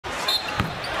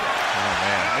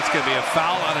going to be a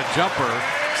foul on a jumper.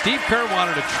 Steve Kerr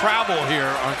wanted to travel here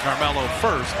on Carmelo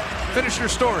first. Finish your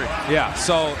story. Yeah,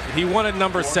 so he wanted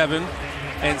number 7,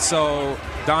 and so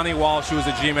Donnie Walsh, who was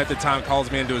the GM at the time,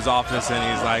 calls me into his office,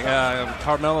 and he's like,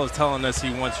 Carmelo's telling us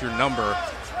he wants your number.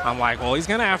 I'm like, well, he's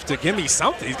going to have to give me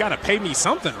something. He's got to pay me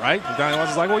something, right? And Donnie Walsh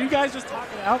is like, well, you guys just talk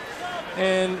it out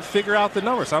and figure out the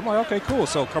number. So I'm like, okay, cool.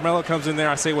 So Carmelo comes in there.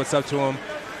 I say what's up to him.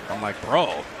 I'm like,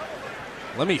 bro,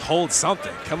 let me hold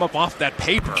something. Come up off that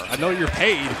paper. I know you're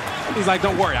paid. He's like,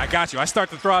 don't worry, I got you. I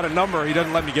start to throw out a number. He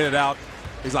doesn't let me get it out.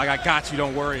 He's like, I got you.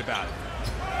 Don't worry about it.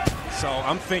 So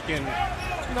I'm thinking,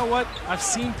 you know what? I've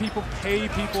seen people pay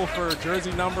people for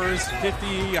jersey numbers,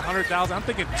 50, 100,000. I'm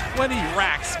thinking 20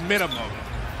 racks minimum.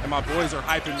 And my boys are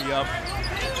hyping me up.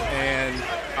 And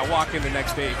I walk in the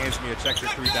next day, he hands me a check for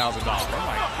 $3,000. I'm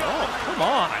like, bro, come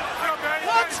on.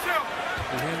 What?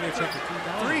 He handed me a check for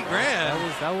 $3,000.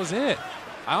 $3,000. That was it.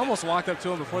 I almost walked up to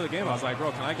him before the game. I was like,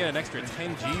 bro, can I get an extra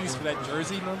 10 G's for that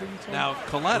jersey number you told me? Now,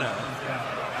 Kelenna,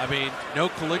 I mean, no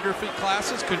calligraphy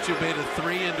classes. Couldn't you have made a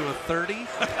 3 into a 30? You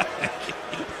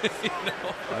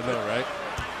know? I know, right?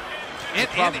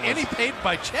 And he paid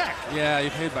by check. Yeah, he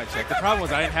paid by check. The problem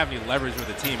was I didn't have any leverage with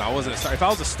the team. I wasn't a star. If I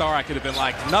was a star, I could have been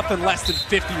like, nothing less than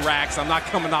 50 racks. I'm not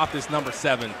coming off this number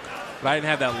 7. But I didn't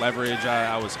have that leverage.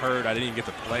 I was hurt. I didn't even get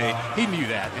to play. He knew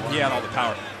that, and he had all the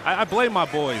power. I blame my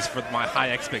boys for my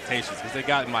high expectations because they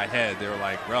got in my head. They were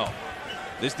like, bro,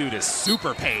 this dude is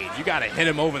super paid. You got to hit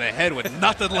him over the head with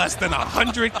nothing less than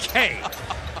 $100K.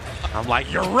 I'm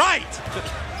like, you're right.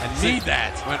 I need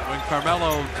that. When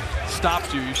Carmelo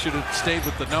stopped you, you should have stayed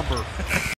with the number.